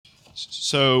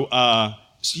So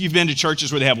you've been to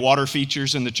churches where they have water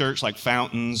features in the church, like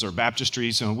fountains or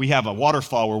baptistries. And we have a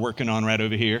waterfall we're working on right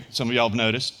over here. Some of y'all have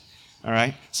noticed. All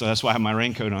right, so that's why I have my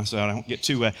raincoat on so I don't get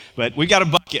too wet. But we got a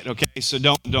bucket, okay? So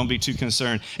don't be too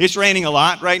concerned. It's raining a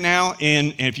lot right now,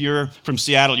 and if you're from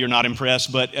Seattle, you're not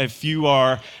impressed. But if you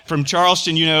are from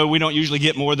Charleston, you know we don't usually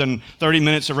get more than 30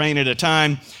 minutes of rain at a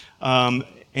time,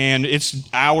 and it's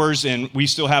hours, and we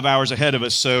still have hours ahead of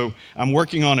us. So I'm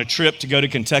working on a trip to go to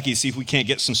Kentucky, see if we can't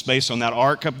get some space on that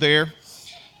ark up there.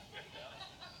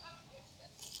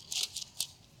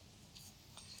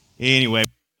 Anyway.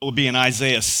 We'll be in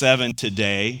Isaiah 7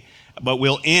 today, but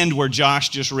we'll end where Josh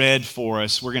just read for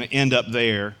us. We're going to end up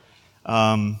there.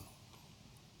 Yeah.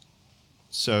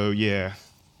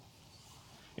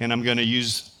 And I'm going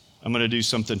to do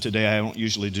something today I don't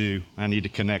usually do. I need to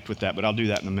connect with that, but I'll do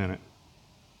that in a minute.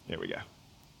 There we go.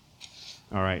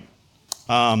 All right.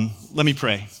 Let me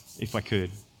pray, if I could.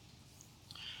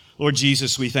 Lord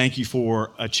Jesus, we thank you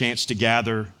for a chance to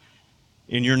gather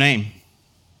in your name.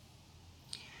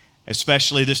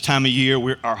 Especially this time of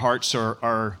year, our hearts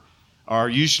are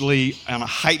usually on a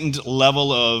heightened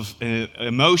level of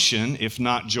emotion, if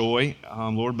not joy,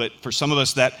 Lord. But for some of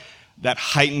us, that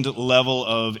heightened level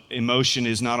of emotion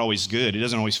is not always good. It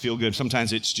doesn't always feel good.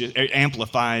 Sometimes it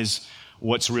amplifies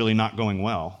what's really not going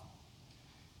well.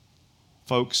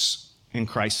 Folks in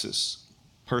crisis,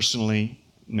 personally,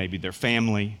 maybe their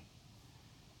family,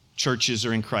 churches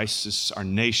are in crisis, our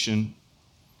nation,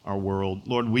 our world.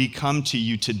 Lord, we come to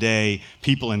you today,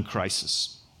 people in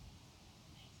crisis.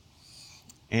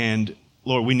 And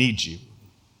Lord, we need you.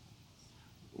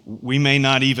 We may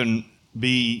not even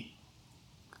be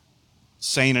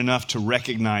sane enough to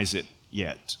recognize it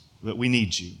yet, but we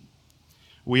need you.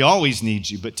 We always need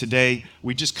you, but today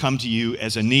we just come to you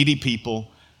as a needy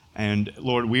people. And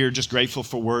Lord, we are just grateful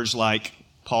for words like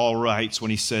Paul writes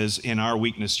when he says, in our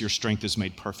weakness, your strength is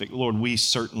made perfect. Lord, we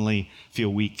certainly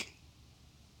feel weak.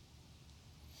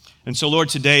 And so, Lord,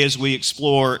 today as we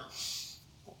explore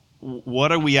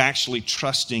what are we actually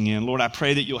trusting in, Lord, I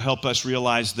pray that you'll help us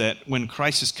realize that when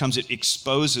crisis comes, it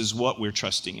exposes what we're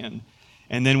trusting in.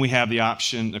 And then we have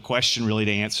the question really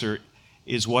to answer,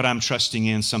 is what I'm trusting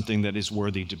in something that is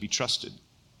worthy to be trusted?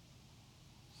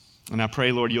 And I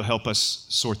pray, Lord, you'll help us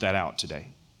sort that out today,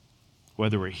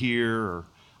 whether we're here or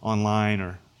online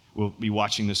or we'll be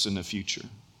watching this in the future.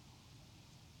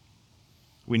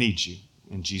 We need you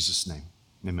in Jesus' name.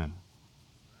 Amen.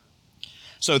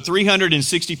 So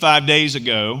 365 days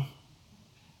ago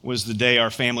was the day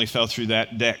our family fell through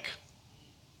that deck.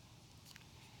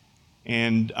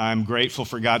 And I'm grateful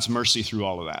for God's mercy through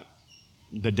all of that,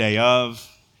 the day of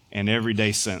and every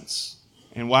day since.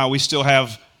 And while we still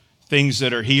have things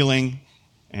that are healing,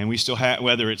 and we still have,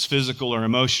 whether it's physical or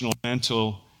emotional,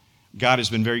 mental, God has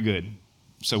been very good.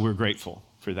 So we're grateful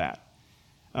for that.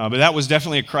 But that was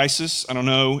definitely a crisis. I don't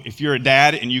know if you're a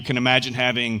dad and you can imagine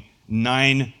having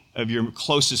 9 of your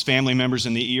closest family members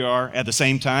in the ER at the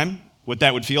same time, what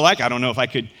that would feel like. I don't know if I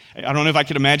could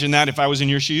imagine that if I was in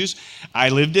your shoes. I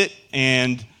lived it,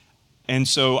 and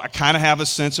so I kind of have a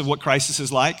sense of what crisis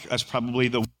is like. That's probably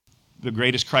the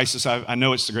greatest crisis I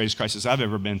know it's the greatest crisis I've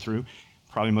ever been through,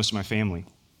 probably most of my family.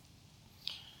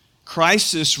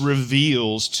 Crisis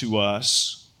reveals to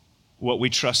us what we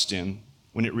trust in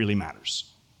when it really matters.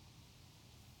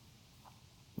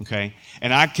 Okay?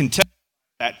 And I can tell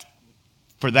that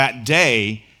for that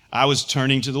day, I was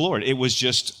turning to the Lord. It was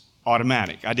just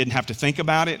automatic. I didn't have to think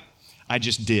about it. I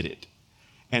just did it.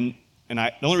 And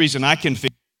the only reason I can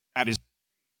figure out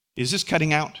is this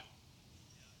cutting out?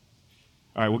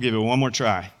 All right, we'll give it one more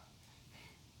try.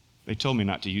 They told me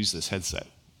not to use this headset.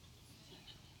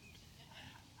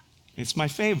 It's my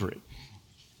favorite.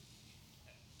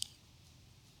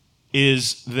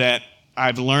 Is that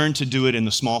I've learned to do it in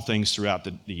the small things throughout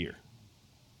the year.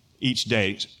 Each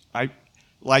day. It's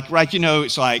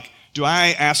like, do I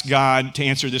ask God to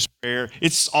answer this prayer?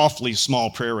 It's awfully small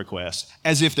prayer request,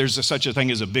 as if there's such a thing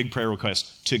as a big prayer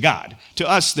request to God. To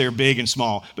us, they're big and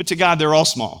small, but to God, they're all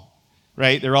small,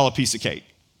 right? They're all a piece of cake.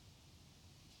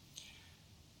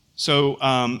 So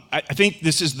I think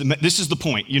this is the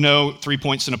point. 3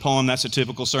 points in a poem, that's a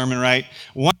typical sermon, right?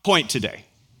 1 point today.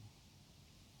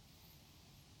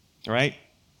 All right?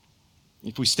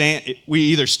 If we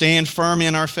either stand firm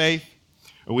in our faith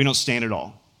or we don't stand at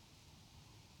all.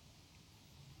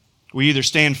 We either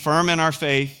stand firm in our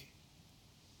faith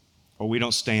or we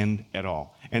don't stand at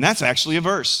all. And that's actually a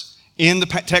verse in the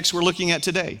text we're looking at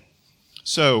today.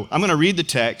 So I'm going to read the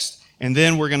text, and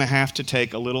then we're going to have to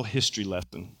take a little history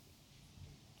lesson.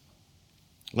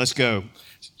 Let's go.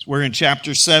 We're in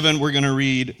chapter 7. We're going to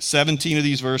read 17 of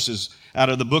these verses out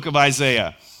of the book of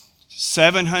Isaiah.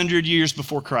 700 years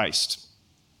before Christ.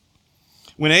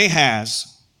 When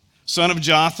Ahaz, son of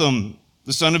Jotham,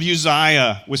 the son of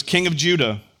Uzziah, was king of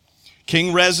Judah,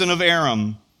 King Rezin of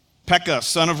Aram, Pekah,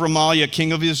 son of Remaliah,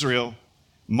 king of Israel,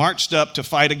 marched up to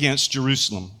fight against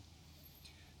Jerusalem,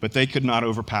 but they could not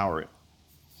overpower it.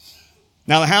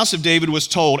 Now the house of David was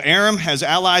told, Aram has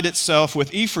allied itself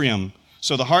with Ephraim.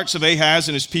 So the hearts of Ahaz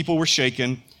and his people were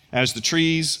shaken, as the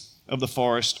trees of the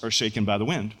forest are shaken by the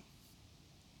wind.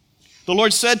 The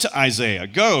Lord said to Isaiah,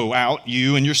 go out,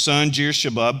 you and your son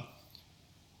Shear-Jashub,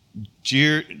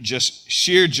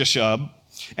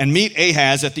 and meet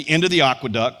Ahaz at the end of the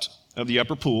aqueduct of the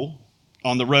upper pool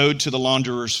on the road to the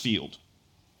launderer's field.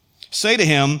 Say to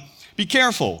him, be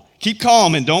careful, keep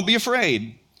calm, and don't be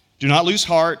afraid. Do not lose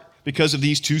heart because of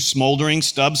these two smoldering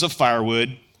stubs of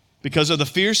firewood, because of the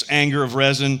fierce anger of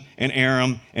Rezin and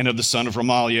Aram and of the son of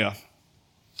Remaliah.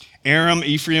 Aram,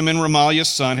 Ephraim, and Remaliah's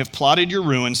son have plotted your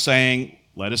ruin, saying,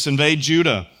 let us invade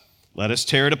Judah. Let us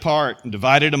tear it apart and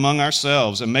divide it among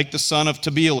ourselves and make the son of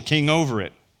Tabeel king over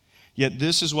it. Yet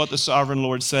this is what the sovereign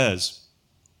Lord says.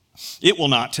 It will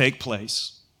not take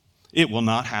place. It will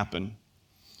not happen.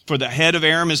 For the head of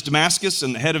Aram is Damascus,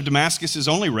 and the head of Damascus is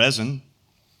only Rezin.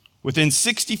 Within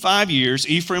 65 years,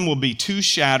 Ephraim will be too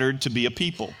shattered to be a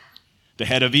people. The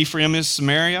head of Ephraim is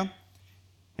Samaria,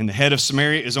 and the head of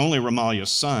Samaria is only Remaliah's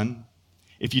son.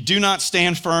 If you do not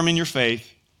stand firm in your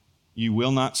faith, you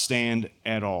will not stand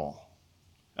at all.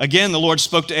 Again, the Lord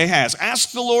spoke to Ahaz,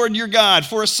 ask the Lord your God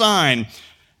for a sign,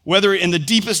 whether in the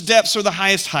deepest depths or the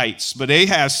highest heights. But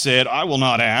Ahaz said, I will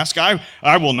not ask. I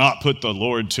will not put the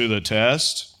Lord to the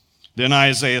test. Then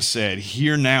Isaiah said,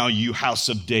 hear now, you house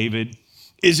of David.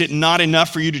 Is it not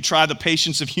enough for you to try the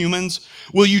patience of humans?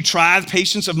 Will you try the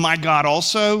patience of my God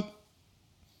also?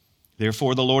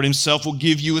 Therefore, the Lord himself will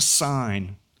give you a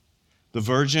sign. The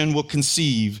virgin will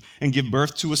conceive and give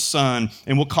birth to a son,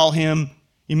 and will call him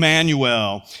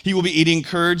Immanuel. He will be eating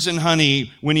curds and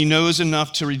honey when he knows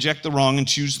enough to reject the wrong and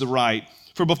choose the right.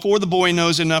 For before the boy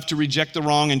knows enough to reject the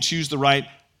wrong and choose the right,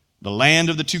 the land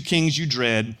of the two kings you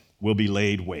dread will be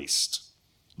laid waste.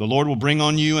 The Lord will bring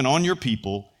on you and on your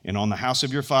people and on the house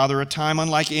of your father a time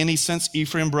unlike any since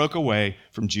Ephraim broke away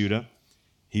from Judah.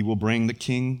 He will bring the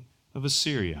king of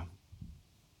Assyria.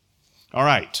 All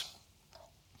right.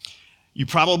 You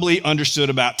probably understood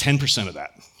about 10% of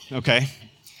that, okay?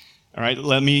 All right,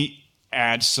 let me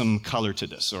add some color to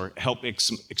this or help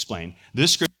explain.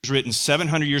 This scripture was written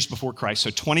 700 years before Christ, so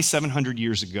 2,700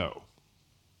 years ago.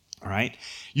 All right?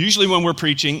 Usually when we're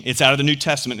preaching, it's out of the New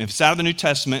Testament. If it's out of the New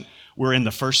Testament, we're in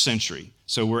the first century.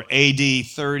 So we're AD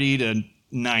 30 to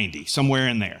 90, somewhere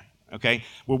in there, okay?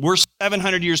 Well, we're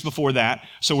 700 years before that,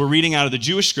 so we're reading out of the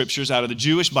Jewish scriptures, out of the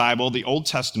Jewish Bible, the Old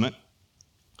Testament,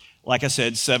 like I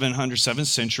said, 7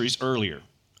 centuries earlier.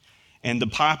 And the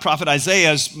prophet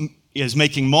Isaiah is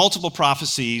making multiple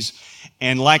prophecies,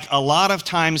 and like a lot of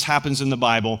times happens in the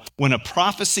Bible, when a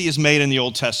prophecy is made in the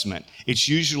Old Testament, it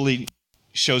usually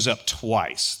shows up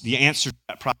twice. The answer to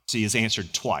that prophecy is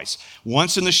answered twice,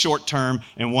 once in the short term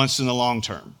and once in the long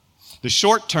term. The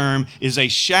short term is a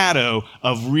shadow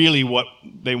of really what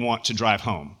they want to drive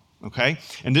home. Okay?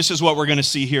 And this is what we're going to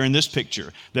see here in this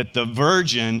picture, that the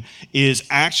virgin is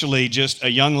actually just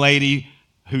a young lady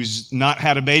who's not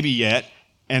had a baby yet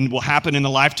and will happen in the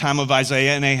lifetime of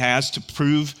Isaiah and Ahaz to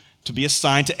prove to be a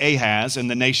sign to Ahaz and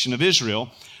the nation of Israel,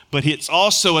 but it's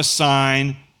also a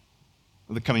sign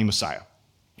of the coming Messiah.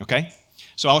 Okay?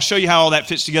 So I'll show you how all that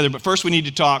fits together, but first we need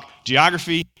to talk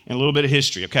geography and a little bit of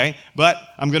history, okay? But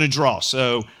I'm going to draw,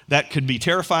 so that could be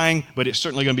terrifying, but it's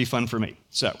certainly going to be fun for me.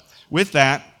 So with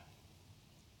that,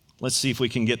 let's see if we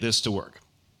can get this to work.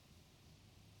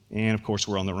 And of course,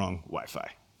 we're on the wrong Wi-Fi.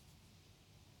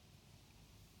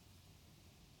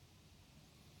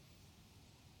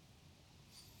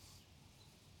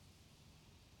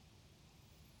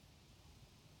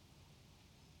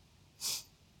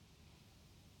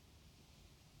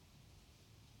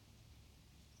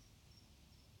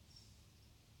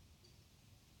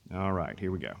 All right,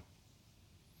 here we go.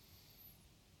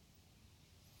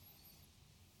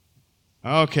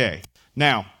 Okay,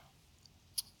 now,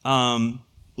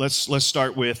 let's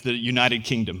start with the United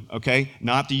Kingdom, okay?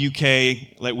 Not the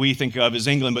UK that we think of as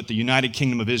England, but the United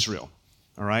Kingdom of Israel,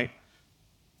 all right?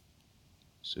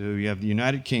 So you have the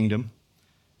United Kingdom,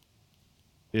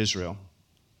 Israel,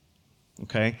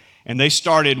 okay? And they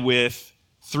started with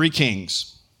 3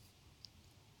 kings.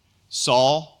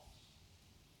 Saul,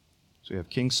 so we have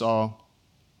King Saul,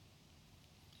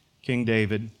 King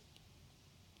David,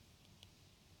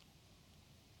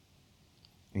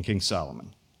 and King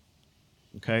Solomon.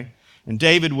 Okay? And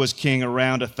David was king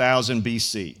around 1000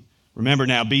 BC. Remember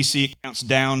now, BC counts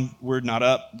downward, not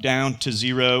up, down to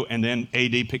 0, and then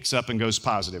AD picks up and goes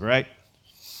positive, right?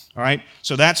 All right,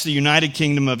 so that's the United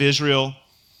Kingdom of Israel,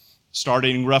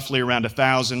 starting roughly around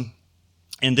 1,000.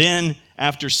 And then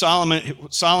after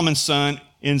Solomon's son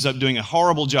ends up doing a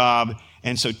horrible job,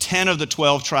 and so 10 of the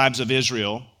 12 tribes of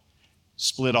Israel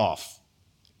split off.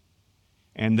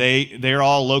 And they're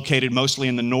all located mostly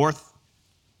in the north,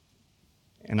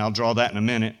 and I'll draw that in a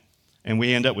minute, and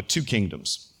we end up with 2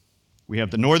 kingdoms. We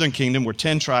have the northern kingdom where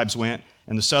 10 tribes went,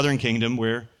 and the southern kingdom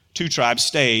where 2 tribes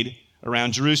stayed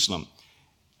around Jerusalem.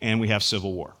 And we have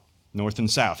civil war, north and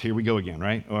south. Here we go again,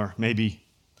 right? Or maybe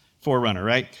forerunner,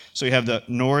 right? So you have the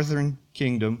northern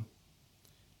kingdom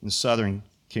and the southern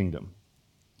kingdom.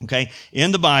 Okay?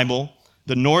 In the Bible,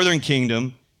 the northern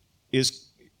kingdom is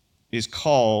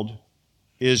called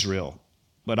Israel.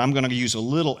 But I'm going to use a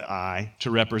little I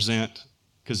to represent,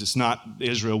 because it's not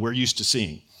Israel we're used to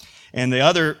seeing. And the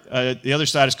other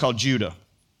side is called Judah.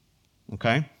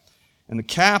 Okay? And the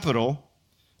capital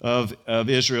of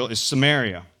Israel is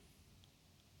Samaria.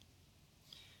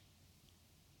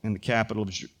 And the capital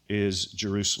is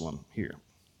Jerusalem here.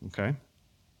 Okay?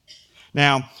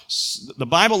 Now, the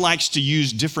Bible likes to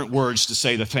use different words to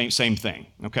say the same thing.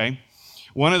 Okay?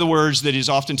 One of the words that is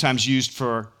oftentimes used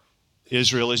for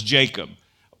Israel is Jacob,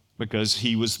 because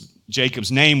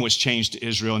Jacob's name was changed to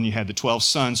Israel, and you had the 12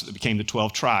 sons that became the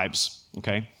 12 tribes.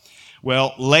 Okay?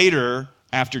 Well, later,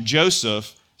 after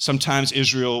Joseph, sometimes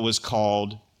Israel was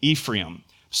called Ephraim,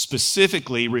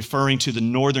 specifically referring to the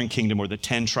northern kingdom or the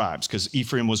 10 tribes, because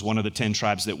Ephraim was one of the 10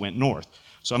 tribes that went north.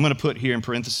 So I'm going to put here in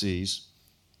parentheses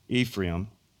Ephraim,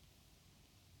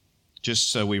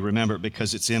 just so we remember it,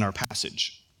 because it's in our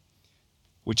passage,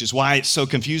 which is why it's so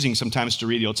confusing sometimes to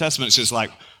read the Old Testament. It's just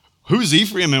like, who's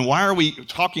Ephraim, and why are we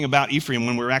talking about Ephraim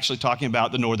when we're actually talking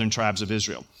about the northern tribes of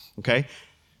Israel? Okay?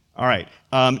 All right.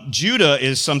 Judah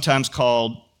is sometimes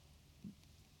called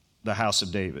the house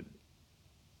of David,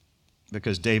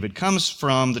 because David comes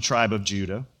from the tribe of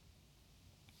Judah.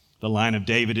 The line of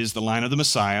David is the line of the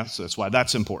Messiah, so that's why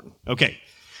that's important. Okay,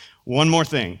 one more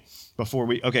thing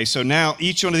so now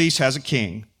each one of these has a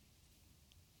king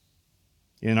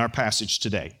in our passage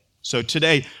today. So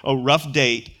today, a rough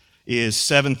date is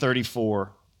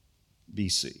 734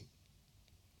 BC.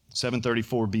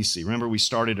 734 BC. Remember, we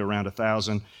started around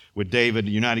 1,000 with David,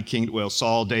 the United Kingdom,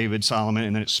 Saul, David, Solomon,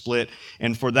 and then it split.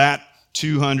 And for that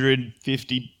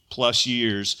 250 plus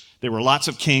years, there were lots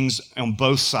of kings on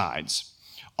both sides.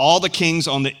 All the kings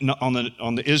on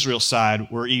the Israel side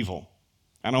were evil.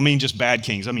 I don't mean just bad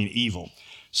kings, I mean evil.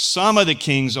 Some of the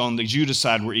kings on the Judah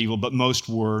side were evil, but most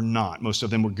were not. Most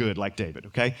of them were good, like David,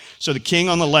 okay? So the king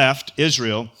on the left,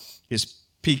 Israel, is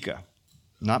Pekah.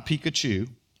 Not Pikachu,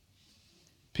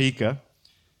 Pekah.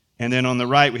 And then on the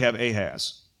right, we have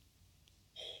Ahaz.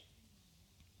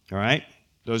 All right?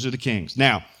 Those are the kings.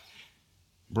 Now,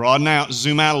 broaden out,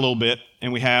 zoom out a little bit,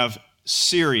 and we have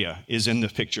Syria is in the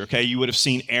picture, okay? You would have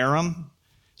seen Aram,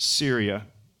 Syria,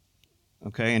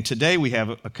 okay? And today we have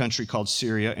a country called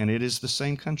Syria, and it is the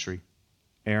same country.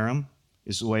 Aram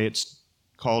is the way it's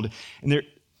called. And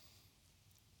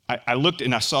I looked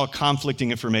and I saw conflicting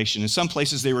information. In some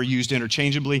places they were used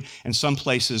interchangeably, and some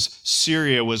places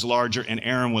Syria was larger and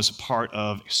Aram was part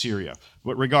of Syria.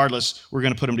 But regardless, we're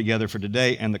going to put them together for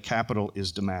today, and the capital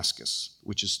is Damascus,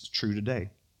 which is true today.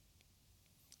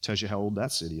 Tells you how old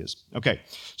that city is. Okay,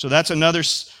 so that's another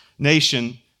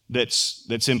nation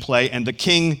that's in play, and the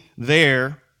king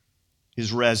there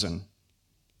is Rezin.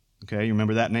 Okay, you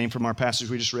remember that name from our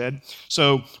passage we just read?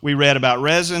 So we read about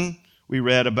Rezin, we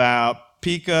read about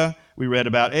Pekah, we read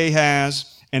about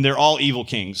Ahaz, and they're all evil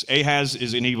kings. Ahaz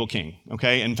is an evil king,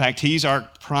 okay? In fact, he's our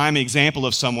prime example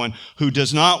of someone who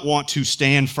does not want to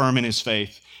stand firm in his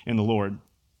faith in the Lord,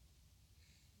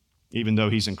 even though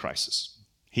he's in crisis.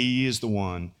 He is the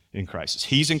one in crisis.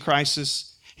 He's in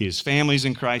crisis, his family's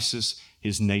in crisis,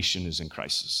 his nation is in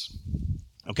crisis.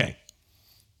 Okay.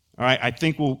 All right, I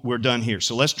think we're done here.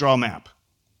 So let's draw a map.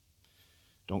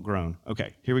 Don't groan.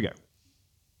 Okay, here we go.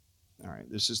 All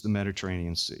right, this is the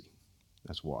Mediterranean Sea.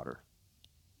 That's water.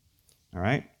 All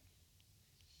right?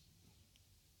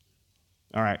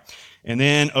 All right. And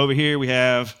then over here we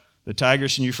have the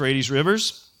Tigris and Euphrates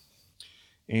rivers.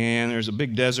 And there's a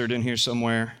big desert in here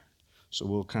somewhere. So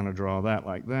we'll kind of draw that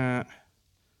like that.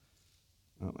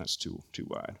 Oh, that's too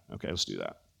wide. Okay, let's do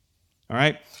that. All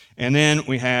right? And then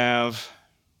we have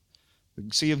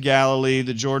the Sea of Galilee,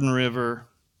 the Jordan River,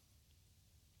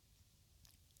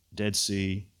 Dead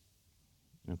Sea.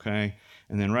 Okay?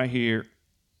 And then right here,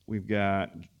 we've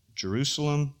got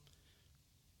Jerusalem,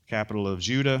 capital of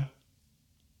Judah.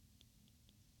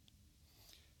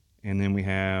 And then we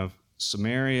have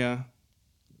Samaria,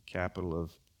 capital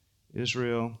of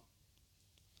Israel.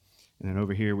 And then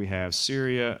over here we have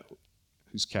Syria,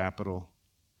 whose capital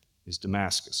is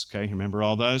Damascus. Okay, remember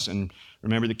all those? And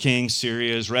remember the king,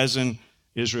 Syria is Rezin,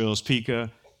 Israel is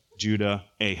Pekah, Judah,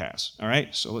 Ahaz. All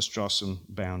right, so let's draw some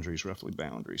boundaries, roughly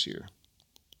boundaries here.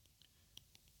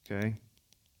 Okay.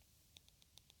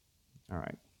 All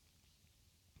right.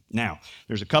 Now,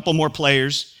 there's a couple more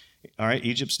players. All right,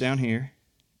 Egypt's down here.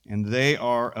 And they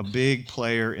are a big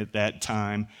player at that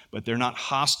time, but they're not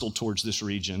hostile towards this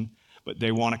region. But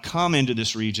they want to come into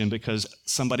this region because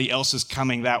somebody else is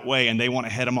coming that way and they want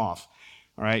to head them off.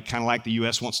 All right, kind of like the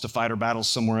U.S. wants to fight our battles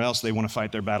somewhere else. They want to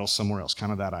fight their battles somewhere else,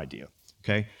 kind of that idea.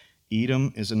 Okay,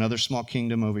 Edom is another small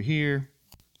kingdom over here.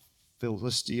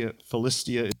 Philistia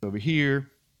is over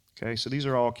here. Okay, so these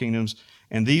are all kingdoms,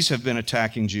 and these have been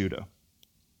attacking Judah.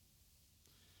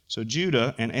 So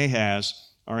Judah and Ahaz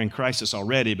are in crisis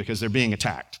already because they're being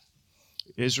attacked.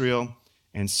 Israel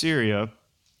and Syria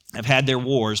have had their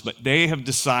wars, but they have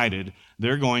decided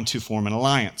they're going to form an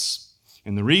alliance.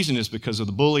 And the reason is because of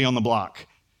the bully on the block,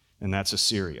 and that's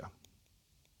Assyria.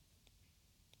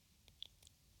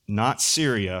 Not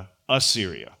Syria,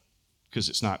 Assyria, because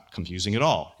it's not confusing at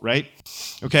all, right?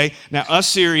 Okay, now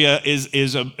Assyria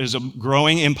is a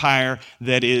growing empire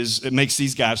that it makes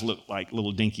these guys look like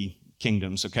little dinky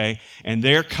kingdoms, okay? And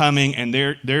they're coming, and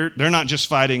they're not just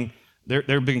fighting, they've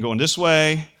been going this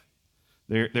way.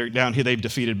 They're down here. They've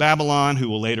defeated Babylon, who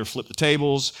will later flip the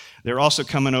tables. They're also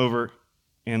coming over,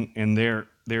 and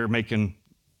they're making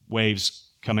waves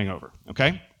coming over.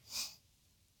 Okay?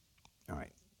 All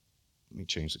right. Let me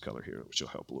change the color here, which will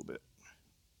help a little bit.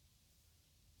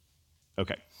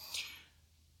 Okay.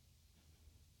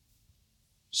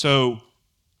 So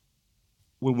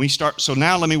when we start, so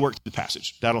now let me work through the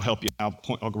passage. That'll help you.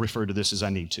 I'll refer to this as I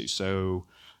need to. So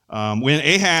when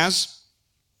Ahaz,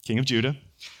 king of Judah,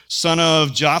 son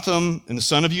of Jotham and the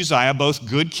son of Uzziah, both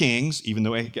good kings, even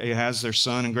though Ahaz, their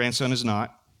son and grandson, is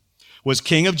not, was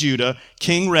king of Judah,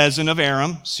 King Rezin of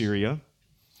Aram, Syria,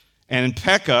 and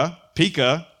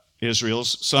Pekah,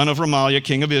 Israel's son of Remaliah,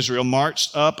 king of Israel,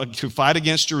 marched up to fight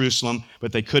against Jerusalem,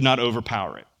 but they could not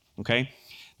overpower it. Okay?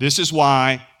 This is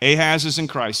why Ahaz is in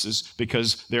crisis,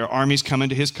 because there are armies coming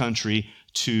to his country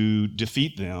to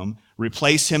defeat them,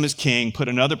 replace him as king, put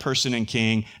another person in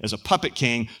king as a puppet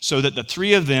king, so that the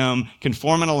three of them can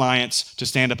form an alliance to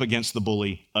stand up against the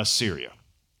bully Assyria.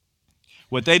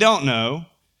 What they don't know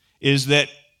is that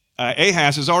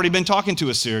Ahaz has already been talking to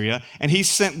Assyria, and he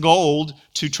sent gold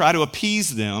to try to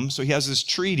appease them, so he has this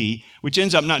treaty, which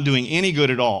ends up not doing any good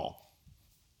at all.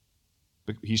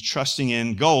 But he's trusting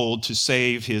in gold to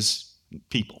save his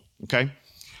people, okay?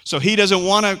 So he doesn't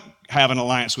want to have an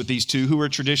alliance with these two who are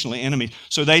traditionally enemies.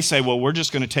 So they say, well, we're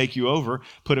just going to take you over,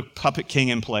 put a puppet king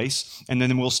in place, and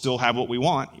then we'll still have what we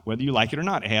want, whether you like it or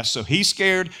not. So he's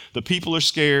scared. The people are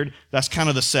scared. That's kind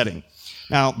of the setting.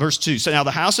 Now, verse 2. So now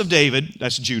the house of David,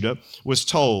 that's Judah, was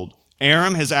told,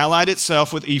 Aram has allied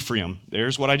itself with Ephraim.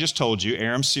 There's what I just told you.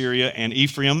 Aram, Syria, and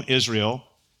Ephraim, Israel,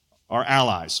 are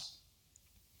allies.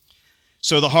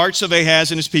 So the hearts of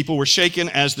Ahaz and his people were shaken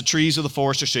as the trees of the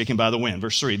forest are shaken by the wind.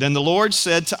 Verse 3. Then the Lord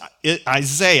said to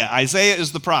Isaiah. Isaiah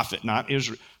is the prophet, not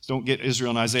Israel. Don't get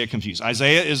Israel and Isaiah confused.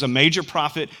 Isaiah is a major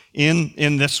prophet in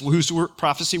this whose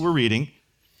prophecy we're reading.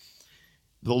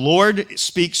 The Lord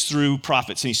speaks through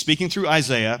prophets, and he's speaking through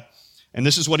Isaiah, and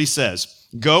this is what he says.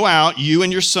 Go out, you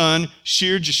and your son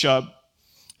Shear-Jashub,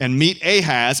 and meet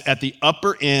Ahaz at the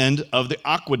upper end of the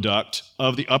aqueduct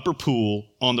of the upper pool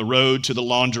on the road to the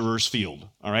launderer's field.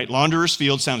 All right, launderer's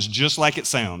field sounds just like it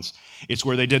sounds. It's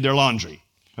where they did their laundry,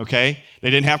 okay?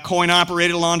 They didn't have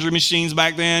coin-operated laundry machines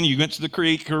back then. You went to the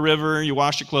creek or river, you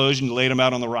washed your clothes, and you laid them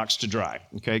out on the rocks to dry,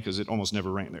 okay, because it almost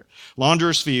never rained there.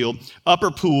 Launderer's field, upper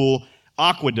pool,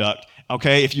 aqueduct,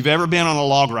 okay? If you've ever been on a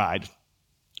log ride,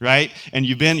 right? And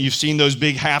you've seen those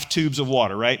big half tubes of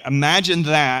water, right? Imagine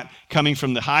that coming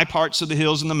from the high parts of the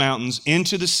hills and the mountains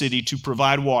into the city to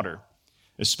provide water,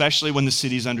 especially when the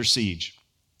city's under siege.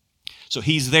 So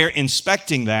he's there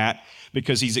inspecting that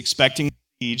because he's expecting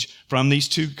siege from these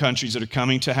two countries that are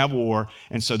coming to have war,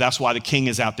 and so that's why the king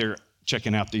is out there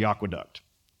checking out the aqueduct.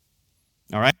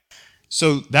 All right?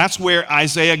 So that's where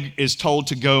Isaiah is told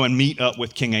to go and meet up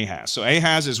with King Ahaz. So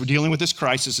Ahaz is dealing with this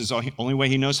crisis is the only way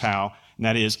he knows how, and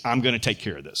that is, I'm going to take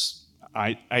care of this.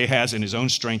 Ahaz in his own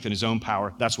strength and his own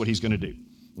power, that's what he's going to do.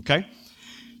 Okay?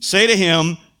 Say to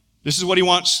him, this is what he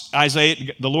wants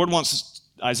Isaiah, the Lord wants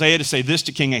Isaiah to say this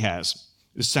to King Ahaz.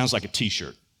 This sounds like a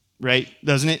t-shirt, right?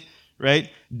 Doesn't it? Right?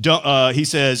 He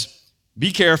says,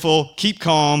 be careful, keep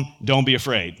calm, don't be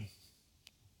afraid.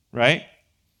 Right?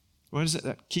 What is it?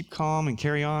 That keep calm and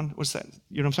carry on? What's that?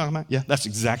 You know what I'm talking about? Yeah, that's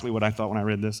exactly what I thought when I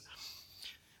read this.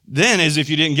 Then, as if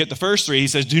you didn't get the first three, he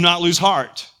says, do not lose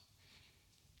heart.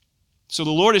 So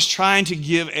the Lord is trying to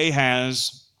give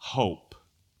Ahaz hope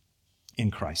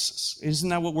in crisis. Isn't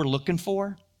that what we're looking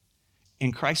for?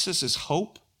 In crisis is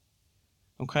hope.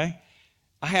 Okay?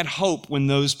 I had hope when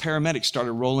those paramedics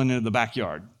started rolling into the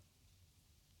backyard.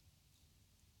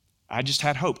 I just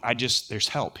had hope. There's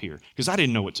help here. Because I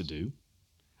didn't know what to do.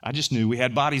 I just knew we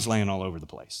had bodies laying all over the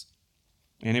place.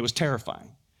 And it was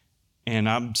terrifying. And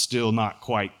I'm still not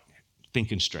quite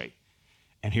thinking straight.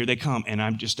 And here they come, and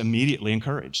I'm just immediately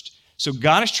encouraged. So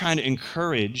God is trying to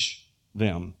encourage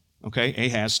them, okay,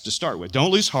 Ahaz to start with.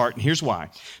 Don't lose heart, and here's why.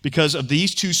 Because of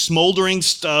these two smoldering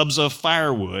stubs of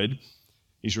firewood,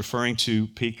 he's referring to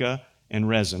Pekah and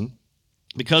Rezin.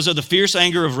 Because of the fierce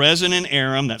anger of Rezin and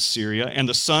Aram, that's Syria, and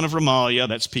the son of Remaliah,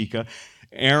 that's Pekah,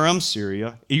 Aram,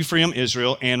 Syria, Ephraim,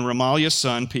 Israel, and Remaliah's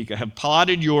son, Pekah, have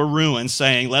plotted your ruin,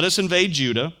 saying, let us invade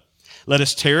Judah, let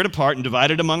us tear it apart and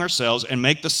divide it among ourselves, and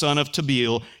make the son of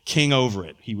Tabeel king over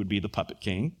it. He would be the puppet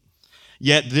king.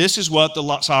 Yet this is what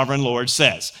the sovereign Lord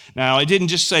says. Now, it didn't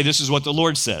just say this is what the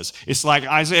Lord says. It's like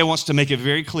Isaiah wants to make it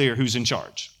very clear who's in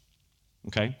charge.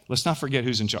 Okay? Let's not forget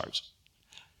who's in charge.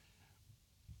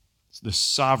 It's the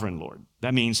sovereign Lord.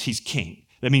 That means he's king.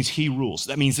 That means he rules.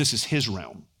 That means this is his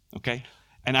realm. Okay?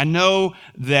 And I know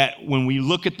that when we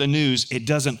look at the news, it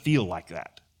doesn't feel like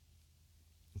that.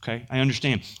 Okay? I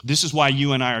understand. This is why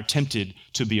you and I are tempted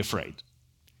to be afraid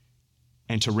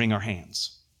and to wring our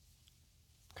hands.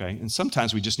 Okay? And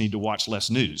sometimes we just need to watch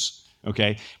less news.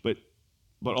 Okay? But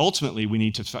ultimately, we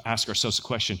need to ask ourselves the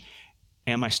question,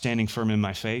 am I standing firm in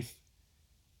my faith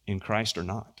in Christ or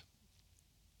not?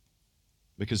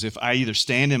 Because if I either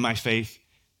stand firm in my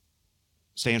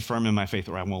faith,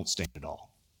 or I won't stand at all.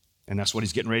 And that's what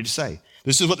he's getting ready to say.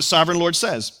 This is what the sovereign Lord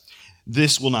says.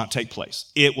 This will not take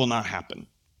place. It will not happen.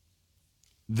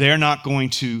 They're not going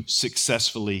to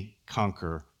successfully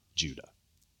conquer Judah.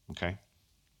 Okay?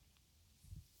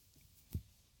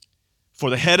 For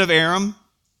the head of Aram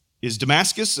is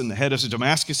Damascus, and the head of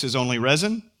Damascus is only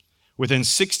Rezin. Within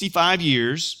 65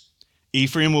 years,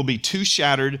 Ephraim will be too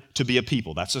shattered to be a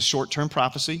people. That's a short-term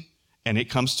prophecy, and it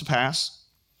comes to pass.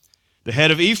 The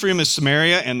head of Ephraim is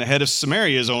Samaria, and the head of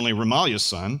Samaria is only Remaliah's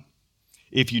son.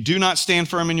 If you do not stand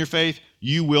firm in your faith,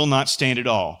 you will not stand at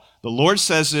all. The Lord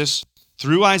says this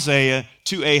through Isaiah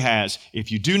to Ahaz.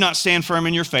 If you do not stand firm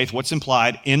in your faith, what's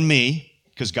implied? In me,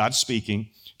 because God's speaking.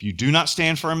 If you do not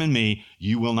stand firm in me,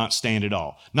 you will not stand at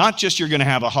all. Not just you're going to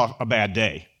have a bad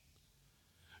day.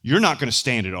 You're not going to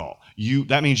stand at all.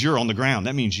 That means you're on the ground.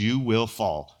 That means you will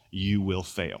fall. You will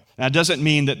fail. Now, it doesn't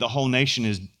mean that the whole nation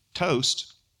is toast,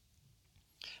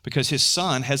 because his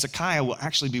son, Hezekiah, will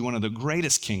actually be one of the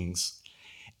greatest kings,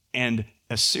 and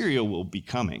Assyria will be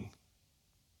coming.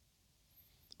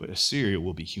 But Assyria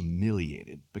will be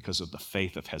humiliated because of the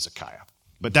faith of Hezekiah.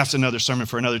 But that's another sermon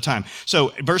for another time.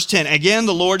 So, verse 10, again,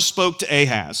 the Lord spoke to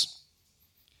Ahaz.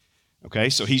 Okay,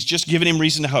 so he's just given him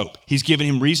reason to hope. He's given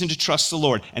him reason to trust the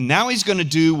Lord. And now he's going to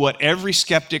do what every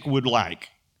skeptic would like,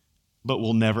 but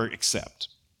will never accept.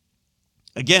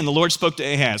 Again, the Lord spoke to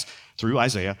Ahaz through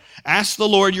Isaiah. Ask the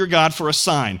Lord your God for a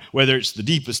sign, whether it's the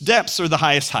deepest depths or the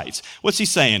highest heights. What's he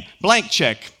saying? Blank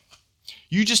check.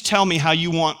 You just tell me how you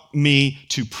want me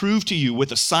to prove to you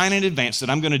with a sign in advance that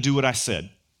I'm going to do what I said.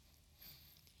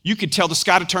 You could tell the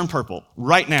sky to turn purple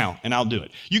right now, and I'll do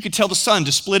it. You could tell the sun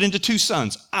to split into two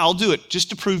suns. I'll do it just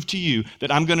to prove to you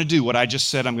that I'm going to do what I just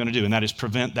said I'm going to do, and that is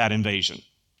prevent that invasion.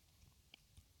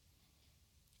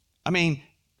 I mean,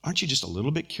 aren't you just a little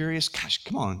bit curious? Gosh,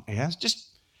 come on, Ahaz, just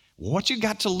what you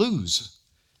got to lose?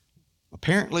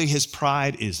 Apparently, his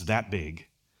pride is that big,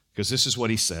 because this is what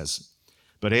he says.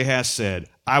 But Ahaz said,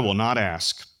 I will not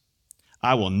ask.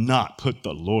 I will not put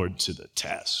the Lord to the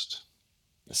test.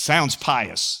 It sounds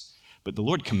pious, but the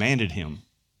Lord commanded him.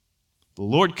 The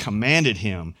Lord commanded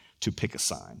him to pick a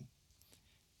sign.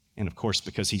 And of course,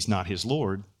 because he's not his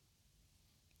Lord,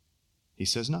 he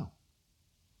says no.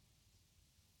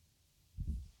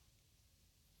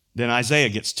 Then Isaiah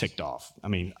gets ticked off.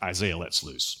 Isaiah lets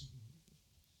loose.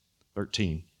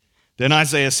 13. Then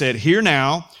Isaiah said, hear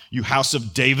now, you house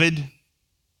of David.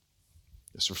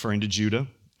 That's referring to Judah,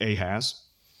 Ahaz.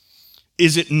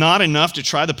 Is it not enough to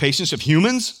try the patience of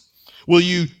humans? Will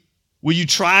you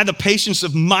try the patience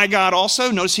of my God also?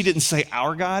 Notice he didn't say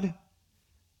our God.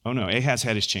 Oh no, Ahaz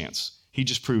had his chance. He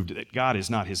just proved that God is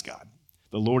not his God.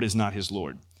 The Lord is not his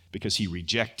Lord because he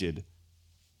rejected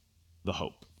the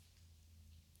hope.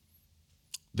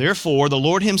 Therefore, the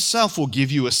Lord himself will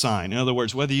give you a sign. In other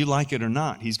words, whether you like it or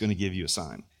not, he's going to give you a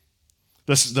sign.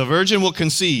 The virgin will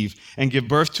conceive and give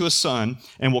birth to a son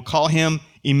and will call him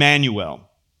Immanuel.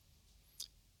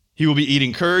 He will be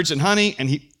eating curds and honey,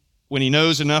 and when he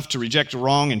knows enough to reject the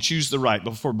wrong and choose the right.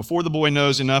 Before the boy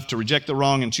knows enough to reject the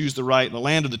wrong and choose the right, the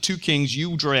land of the two kings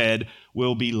you dread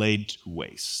will be laid to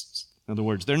waste. In other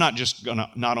words, they're not just going to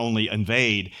not only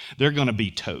invade, they're going to be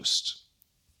toast.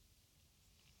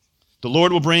 The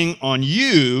Lord will bring on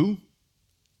you,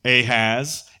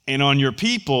 Ahaz, and on your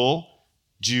people,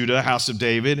 Judah, house of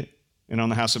David, and on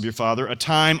the house of your father, a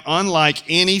time unlike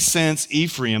any since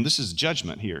Ephraim. This is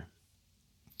judgment here.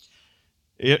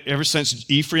 Ever since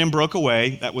Ephraim broke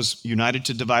away, that was united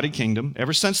to divided kingdom.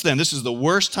 Ever since then, this is the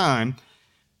worst time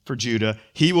for Judah.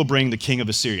 He will bring the king of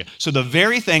Assyria. So the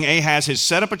very thing Ahaz has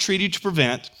set up a treaty to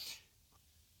prevent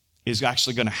is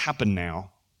actually going to happen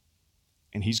now,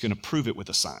 and he's going to prove it with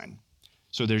a sign.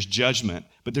 So there's judgment,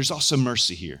 but there's also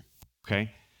mercy here,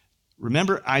 okay?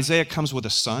 Remember, Isaiah comes with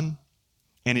a son,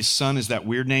 and his son is that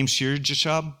weird name,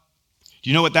 Shear-Jashub. Do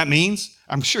you know what that means?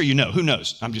 I'm sure you know. Who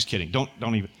knows? I'm just kidding. Don't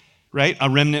even, right? A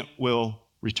remnant will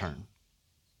return.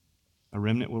 A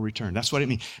remnant will return. That's what it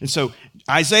means. And so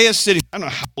Isaiah's sitting, I don't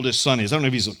know how old his son is. I don't know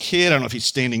if he's a kid. I don't know if he's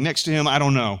standing next to him. I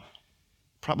don't know.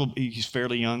 Probably he's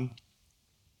fairly young.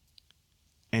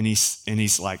 And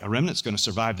he's like, a remnant's going to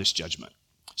survive this judgment.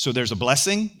 So there's a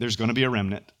blessing. There's going to be a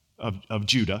remnant of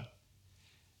Judah.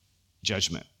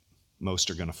 Judgment. Most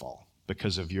are going to fall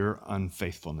because of your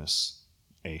unfaithfulness,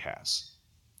 Ahaz.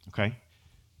 Okay?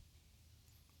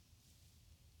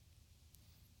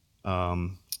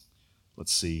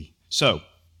 Let's see. So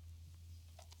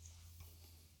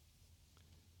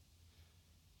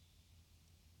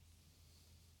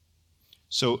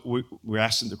we're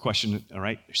asking the question, all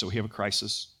right, so we have a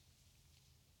crisis.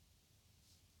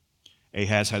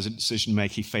 Ahaz has a decision to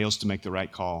make. He fails to make the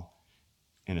right call,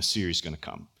 and Assyria is going to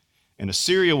come. And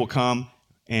Assyria will come,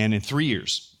 and in 3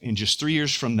 years, in just 3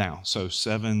 years from now, so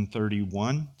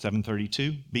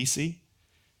 732 BC,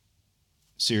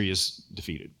 Syria is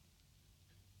defeated.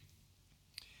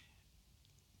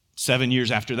 7 years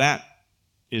after that,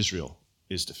 Israel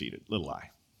is defeated, little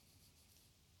I.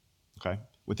 Okay?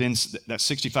 Within that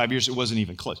 65 years, it wasn't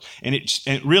even close. And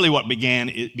really what began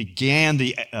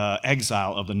the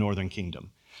exile of the northern kingdom.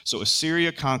 So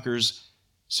Assyria conquers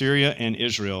Syria and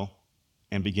Israel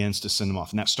and begins to send them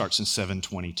off. And that starts in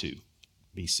 722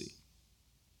 BC.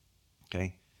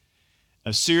 Okay?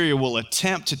 Assyria will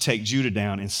attempt to take Judah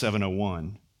down in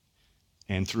 701.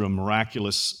 And through a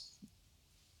miraculous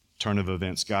turn of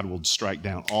events, God will strike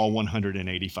down all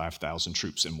 185,000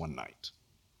 troops in one night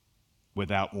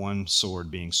without one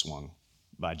sword being swung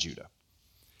by Judah.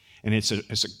 And it's an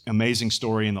amazing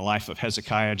story in the life of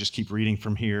Hezekiah. Just keep reading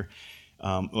from here.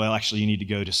 Well, actually, you need to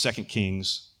go to 2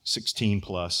 Kings 16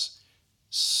 plus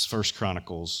 1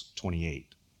 Chronicles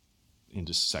 28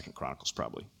 into 2 Chronicles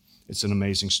probably. It's an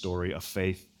amazing story of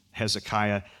faith.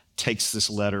 Hezekiah takes this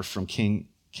letter from King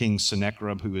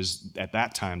Sennacherib, who is at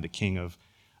that time the king of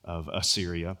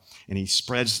Assyria, and it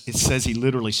says he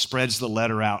literally spreads the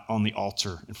letter out on the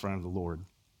altar in front of the Lord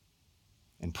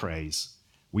and prays.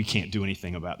 We can't do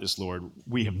anything about this, Lord.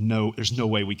 There's no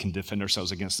way we can defend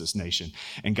ourselves against this nation.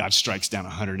 And God strikes down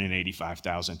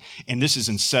 185,000. And this is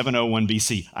in 701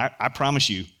 BC. I promise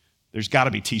you, there's got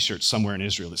to be t-shirts somewhere in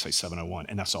Israel that say 701,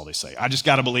 and that's all they say. I just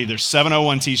got to believe there's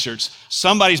 701 t-shirts.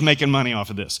 Somebody's making money off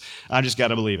of this. I just got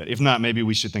to believe it. If not, maybe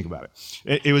we should think about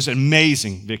it. It was an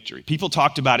amazing victory. People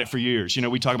talked about it for years. You know,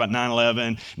 we talk about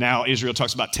 9/11. Now Israel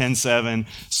talks about 10/7.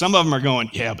 Some of them are going,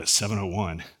 yeah, but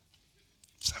 701.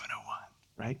 701,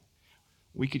 right?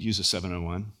 We could use a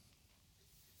 701.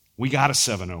 We got a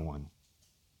 701.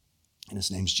 And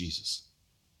his name's Jesus.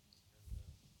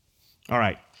 All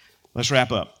right, let's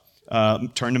wrap up.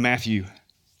 Turn to Matthew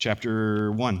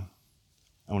chapter 1.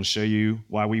 I want to show you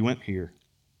why we went here.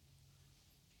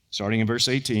 Starting in verse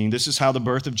 18, this is how the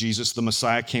birth of Jesus, the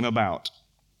Messiah, came about.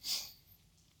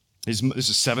 This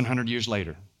is 700 years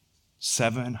later.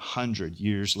 700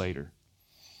 years later.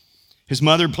 His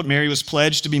mother, Mary, was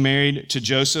pledged to be married to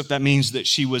Joseph. That means that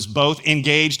she was both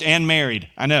engaged and married.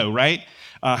 I know, right?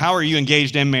 How are you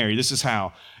engaged and married? This is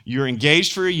how. You're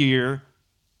engaged for a year,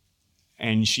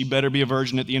 and she better be a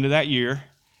virgin at the end of that year,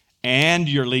 and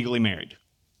you're legally married.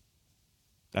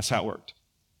 That's how it worked.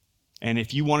 And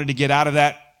if you wanted to get out of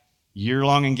that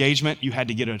year-long engagement, you had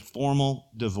to get a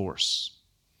formal divorce,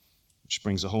 which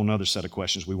brings a whole other set of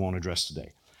questions we won't address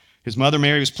today. His mother,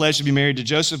 Mary, was pledged to be married to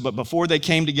Joseph, but before they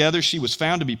came together, she was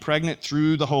found to be pregnant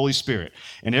through the Holy Spirit.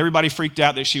 And everybody freaked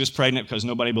out that she was pregnant because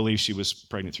nobody believed she was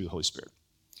pregnant through the Holy Spirit.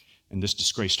 And this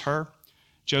disgraced her,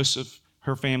 Joseph,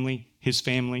 her family, his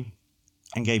family,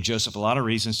 and gave Joseph a lot of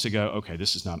reasons to go, okay,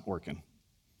 this is not working.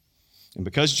 And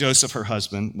because Joseph, her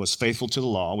husband, was faithful to the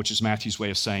law, which is Matthew's way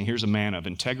of saying, here's a man of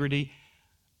integrity,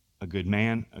 a good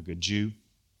man, a good Jew,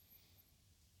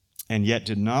 and yet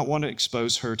did not want to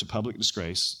expose her to public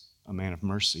disgrace, a man of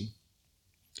mercy,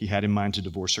 he had in mind to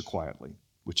divorce her quietly,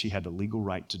 which he had the legal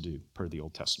right to do per the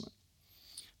Old Testament.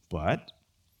 But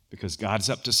because God's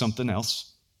up to something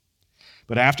else,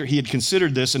 but after he had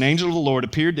considered this, an angel of the Lord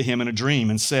appeared to him in a dream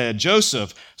and said,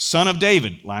 Joseph, son of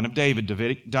David, line of David,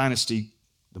 Davidic dynasty,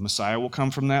 the Messiah will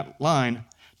come from that line.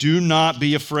 Do not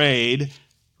be afraid,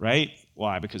 right?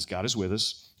 Why? Because God is with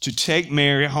us. To take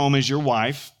Mary home as your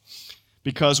wife,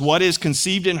 because what is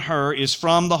conceived in her is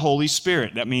from the Holy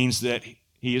Spirit. That means that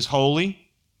he is holy,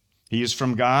 he is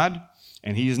from God,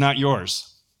 and he is not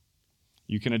yours.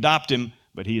 You can adopt him,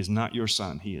 but he is not your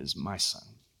son. He is my son.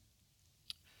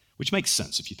 Which makes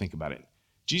sense if you think about it.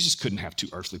 Jesus couldn't have two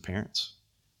earthly parents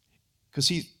because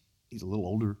he's a little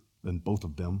older than both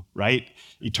of them, right?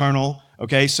 Eternal,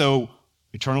 okay? So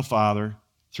eternal Father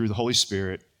through the Holy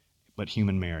Spirit, but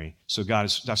human Mary. So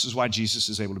this is why Jesus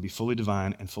is able to be fully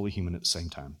divine and fully human at the same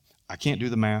time. I can't do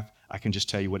the math. I can just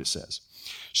tell you what it says.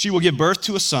 She will give birth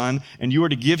to a son, and you are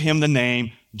to give him the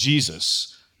name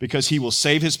Jesus, because he will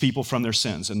save his people from their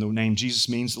sins. And the name Jesus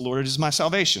means the Lord is my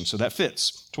salvation, so that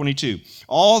fits. 22.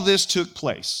 All this took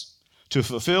place to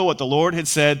fulfill what the Lord had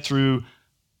said through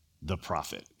the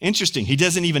prophet. Interesting, he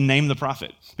doesn't even name the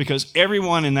prophet, because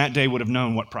everyone in that day would have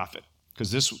known what prophet,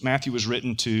 because this Matthew was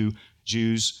written to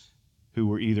Jews who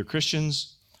were either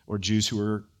Christians or Jews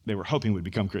who they were hoping would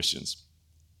become Christians.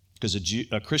 Because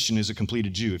a Christian is a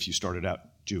completed Jew if you started out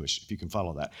Jewish, if you can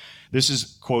follow that. This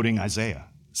is quoting Isaiah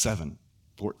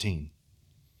 7:14.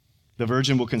 The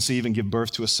virgin will conceive and give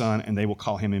birth to a son, and they will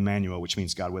call him Immanuel, which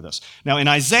means God with us. Now, in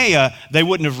Isaiah, they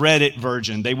wouldn't have read it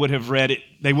virgin. They would have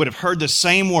heard the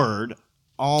same word.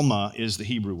 Alma is the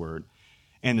Hebrew word.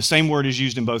 And the same word is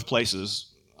used in both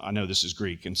places. I know this is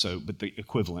Greek, but the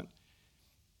equivalent.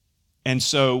 And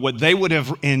so what they would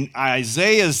have in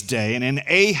Isaiah's day and in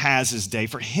Ahaz's day,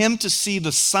 for him to see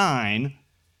the sign,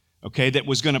 okay, that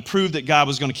was going to prove that God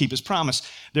was going to keep his promise,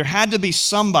 there had to be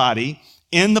somebody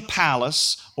in the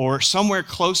palace or somewhere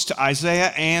close to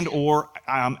Isaiah and or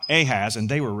Ahaz, and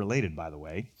they were related, by the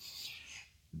way,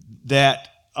 that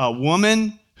a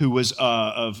woman who was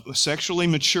of sexually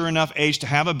mature enough age to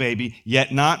have a baby,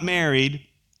 yet not married,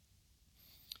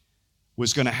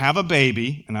 was going to have a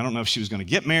baby, and I don't know if she was going to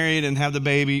get married and have the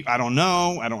baby. I don't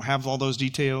know. I don't have all those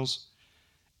details.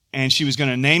 And she was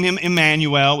going to name him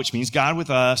Immanuel, which means God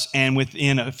with us, and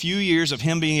within a few years of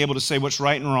him being able to say what's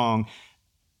right and wrong,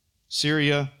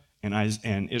 Syria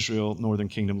and Israel, northern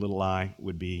kingdom, little I,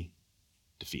 would be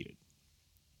defeated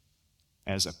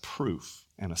as a proof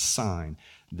and a sign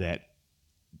that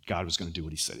God was going to do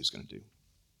what he said he was going to do.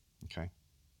 Okay?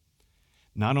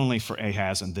 Not only for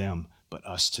Ahaz and them, but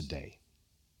us today.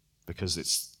 Because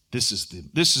this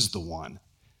is the one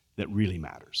that really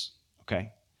matters.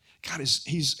 Okay? God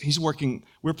he's working,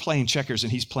 we're playing checkers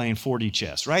and he's playing 4D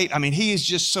chess, right? I mean, he is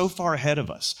just so far ahead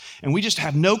of us. And we just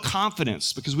have no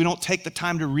confidence because we don't take the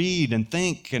time to read and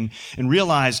think and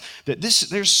realize that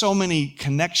there's so many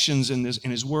connections in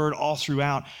his word all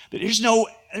throughout that there's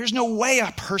no way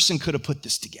a person could have put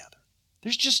this together.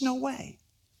 There's just no way.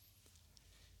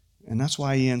 And that's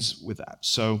why he ends with that.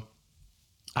 So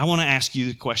I want to ask you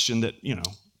the question that,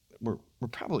 we're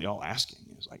probably all asking.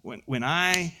 It's like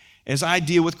as I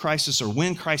deal with crisis or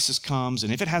when crisis comes,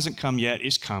 and if it hasn't come yet,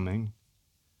 it's coming,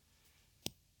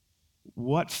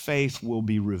 what faith will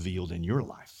be revealed in your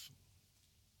life?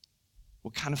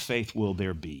 What kind of faith will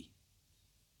there be?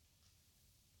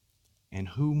 And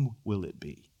whom will it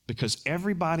be? Because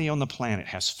everybody on the planet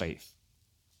has faith.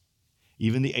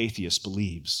 Even the atheist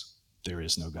believes there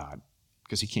is no God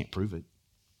because he can't prove it.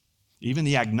 Even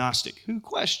the agnostic who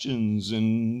questions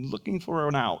and looking for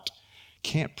an out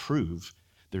can't prove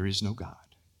there is no God.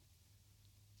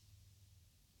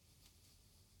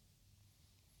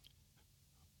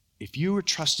 If you are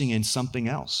trusting in something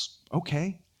else,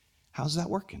 okay, how's that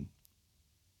working?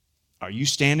 Are you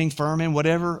standing firm in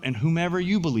whatever and whomever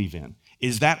you believe in?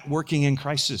 Is that working in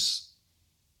crisis?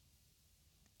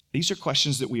 These are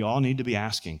questions that we all need to be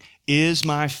asking. Is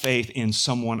my faith in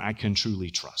someone I can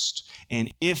truly trust?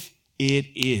 And if it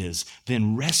is,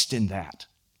 then rest in that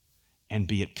and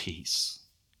be at peace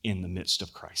in the midst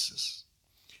of crisis.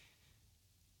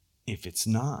 If it's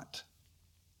not,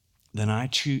 then I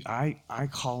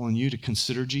call on you to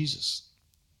consider Jesus.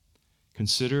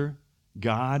 Consider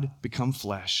God become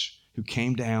flesh who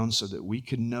came down so that we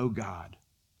could know God.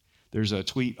 There's a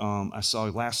tweet I saw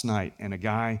last night, and a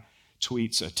guy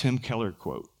tweets a Tim Keller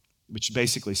quote, which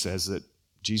basically says that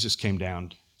Jesus came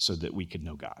down so that we could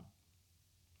know God.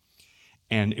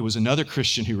 And it was another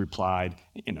Christian who replied,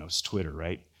 it's Twitter,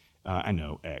 right? I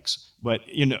know, X. But,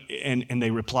 and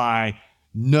they reply,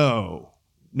 no,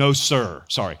 sir.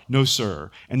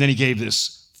 And then he gave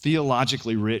this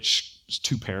theologically rich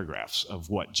 2 paragraphs of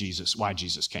why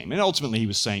Jesus came. And ultimately he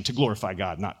was saying to glorify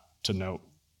God, not to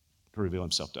reveal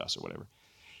himself to us or whatever.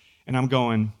 And I'm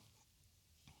going,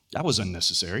 that was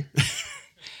unnecessary.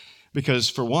 Because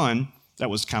for one, that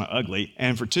was kind of ugly.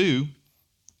 And for two,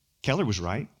 Keller was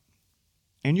right.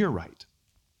 And you're right.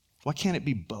 Why can't it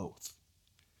be both?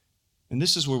 And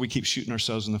this is where we keep shooting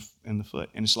ourselves in the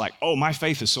foot. And it's like, oh, my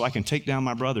faith is so I can take down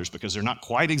my brothers because they're not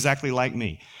quite exactly like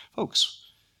me.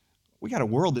 Folks, we got a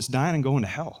world that's dying and going to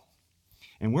hell.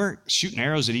 And we're shooting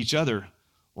arrows at each other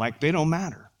like they don't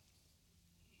matter.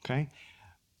 Okay?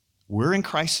 We're in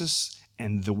crisis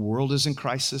and the world is in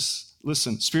crisis.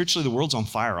 Listen, spiritually, the world's on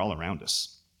fire all around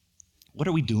us. What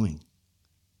are we doing?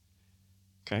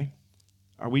 Okay?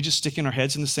 Are we just sticking our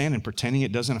heads in the sand and pretending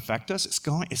it doesn't affect us?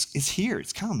 It's here,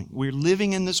 it's coming. We're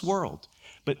living in this world.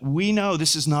 But we know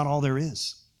this is not all there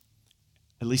is.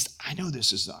 At least I know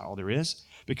this is not all there is,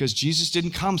 because Jesus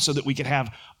didn't come so that we could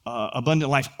have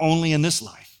abundant life only in this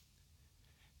life.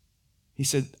 He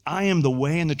said, I am the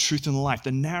way and the truth and the life,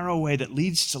 the narrow way that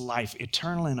leads to life,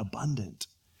 eternal and abundant.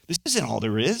 This isn't all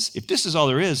there is. If this is all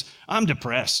there is, I'm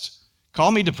depressed.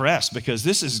 Call me depressed, because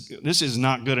this is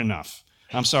not good enough.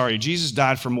 I'm sorry, Jesus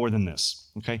died for more than this,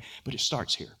 okay? But it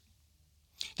starts here.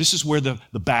 This is where the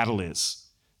battle is.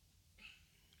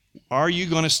 Are you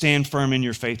going to stand firm in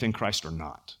your faith in Christ or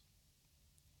not?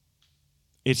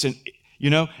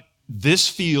 This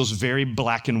feels very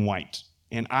black and white.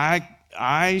 And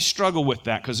I struggle with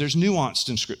that because there's nuance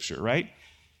in Scripture, right?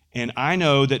 And I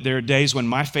know that there are days when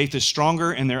my faith is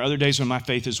stronger and there are other days when my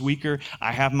faith is weaker.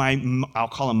 I have I'll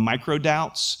call them micro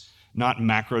doubts. Not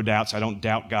macro doubts. I don't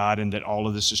doubt God and that all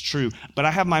of this is true. But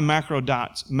I have my micro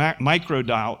doubts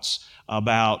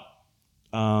about,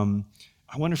 I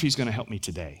wonder if he's going to help me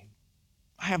today.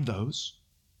 I have those.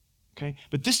 Okay?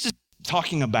 But this is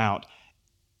talking about,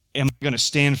 am I going to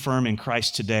stand firm in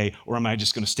Christ today, or am I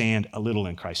just going to stand a little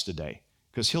in Christ today?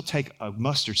 Because he'll take a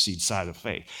mustard seed side of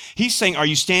faith. He's saying, are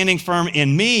you standing firm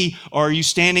in me, or are you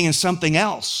standing in something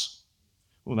else?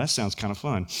 Well, that sounds kind of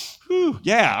fun. Whew,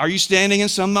 yeah, are you standing in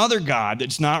some other God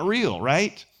that's not real,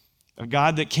 right? A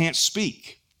God that can't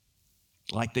speak,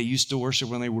 like they used to worship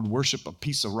when they would worship a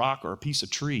piece of rock or a piece of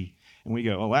tree. And we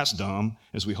go, oh, that's dumb,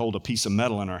 as we hold a piece of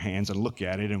metal in our hands and look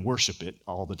at it and worship it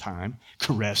all the time,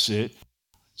 caress it,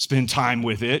 spend time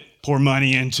with it, pour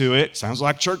money into it. Sounds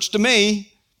like church to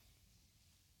me.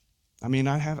 I mean,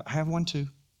 I have one too.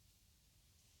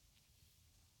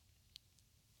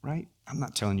 Right? I'm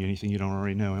not telling you anything you don't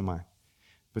already know, am I?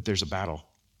 But there's a battle.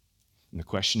 And the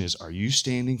question is, are you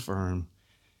standing firm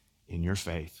in your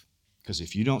faith? Because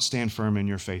if you don't stand firm in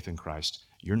your faith in Christ,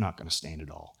 you're not going to stand at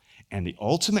all. And the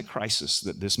ultimate crisis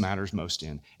that this matters most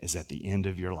in is at the end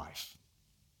of your life.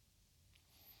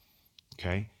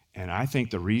 Okay? And I think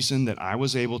the reason that I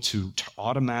was able to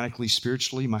automatically,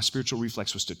 spiritually, my spiritual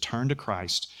reflex was to turn to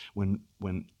Christ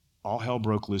when all hell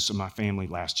broke loose in my family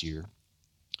last year,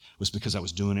 was because I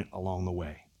was doing it along the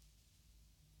way.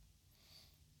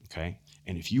 Okay?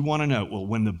 And if you want to know, well,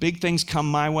 when the big things come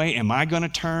my way, am I going to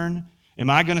turn? Am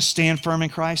I going to stand firm in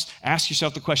Christ? Ask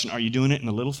yourself the question, are you doing it in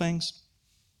the little things?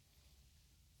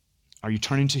 Are you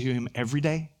turning to him every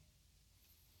day?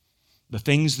 The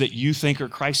things that you think are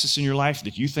crisis in your life,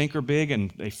 that you think are big,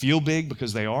 and they feel big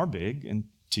because they are big and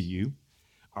to you,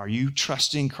 are you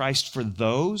trusting Christ for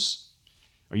those?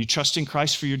 Are you trusting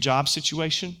Christ for your job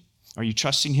situation? Are you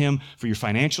trusting him for your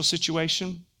financial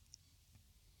situation?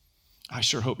 I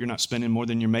sure hope you're not spending more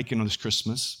than you're making on this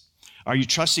Christmas. Are you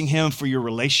trusting him for your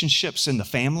relationships in the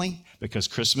family? Because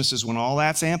Christmas is when all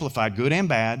that's amplified, good and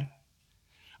bad.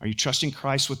 Are you trusting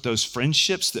Christ with those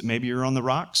friendships that maybe are on the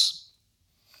rocks?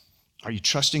 Are you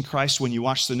trusting Christ when you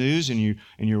watch the news and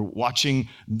you're watching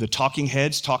the talking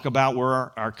heads talk about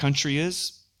where our country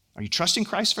is? Are you trusting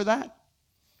Christ for that?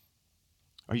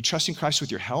 Are you trusting Christ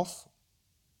with your health?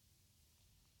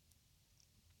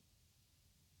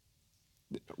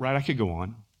 Right, I could go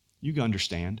on. You can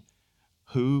understand.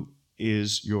 Who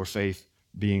is your faith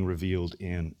being revealed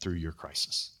in through your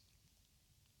crisis?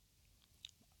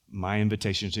 My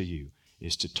invitation to you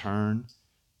is to turn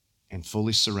and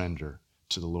fully surrender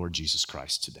to the Lord Jesus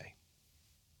Christ today.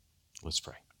 Let's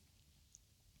pray.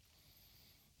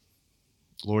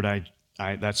 Lord,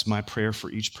 that's my prayer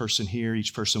for each person here,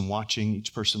 each person watching,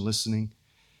 each person listening,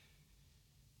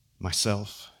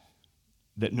 myself,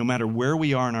 that no matter where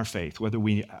we are in our faith, whether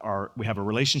we have a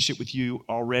relationship with you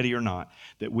already or not,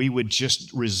 that we would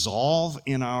just resolve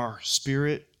in our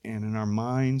spirit and in our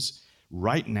minds,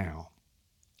 right now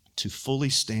to fully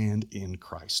stand in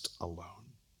Christ alone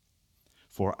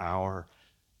for our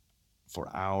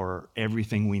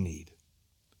everything we need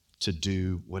to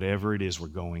do whatever it is we're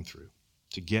going through,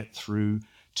 to get through,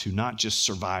 to not just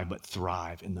survive, but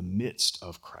thrive in the midst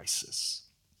of crisis.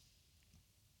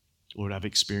 Lord, I've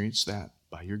experienced that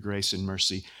by your grace and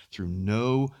mercy through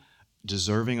no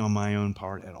deserving on my own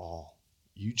part at all.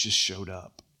 You just showed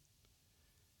up.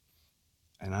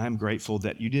 And I'm grateful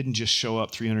that you didn't just show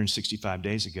up 365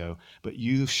 days ago, but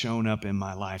you've shown up in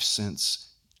my life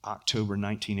since October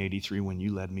 1983 when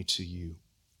you led me to you.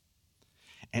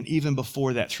 And even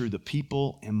before that, through the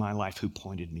people in my life who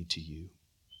pointed me to you.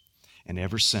 And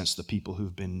ever since, the people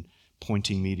who've been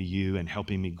pointing me to you and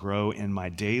helping me grow in my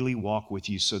daily walk with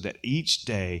you so that each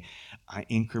day I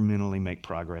incrementally make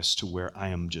progress to where I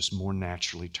am just more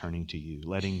naturally turning to you,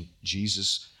 letting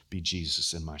Jesus be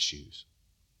Jesus in my shoes.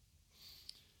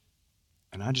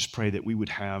 And I just pray that we would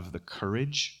have the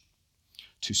courage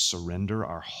to surrender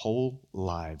our whole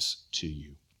lives to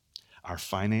you, our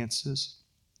finances,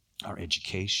 our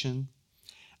education,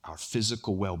 our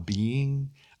physical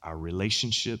well-being, our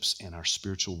relationships, and our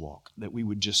spiritual walk, that we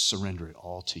would just surrender it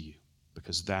all to you,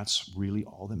 because that's really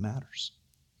all that matters.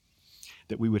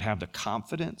 That we would have the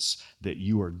confidence that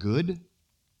you are good,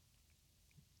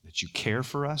 that you care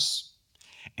for us,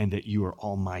 and that you are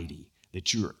almighty,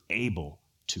 that you are able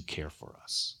to care for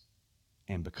us.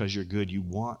 And because you're good, you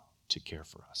want to care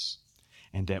for us.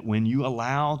 And that when you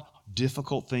allow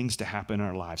difficult things to happen in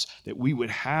our lives, that we would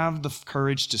have the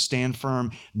courage to stand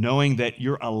firm, knowing that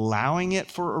you're allowing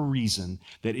it for a reason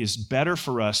that is better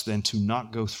for us than to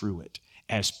not go through it,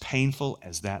 as painful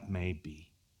as that may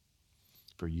be.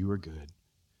 For you are good.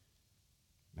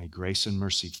 May grace and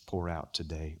mercy pour out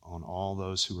today on all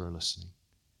those who are listening.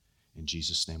 In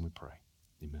Jesus' name we pray.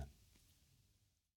 Amen.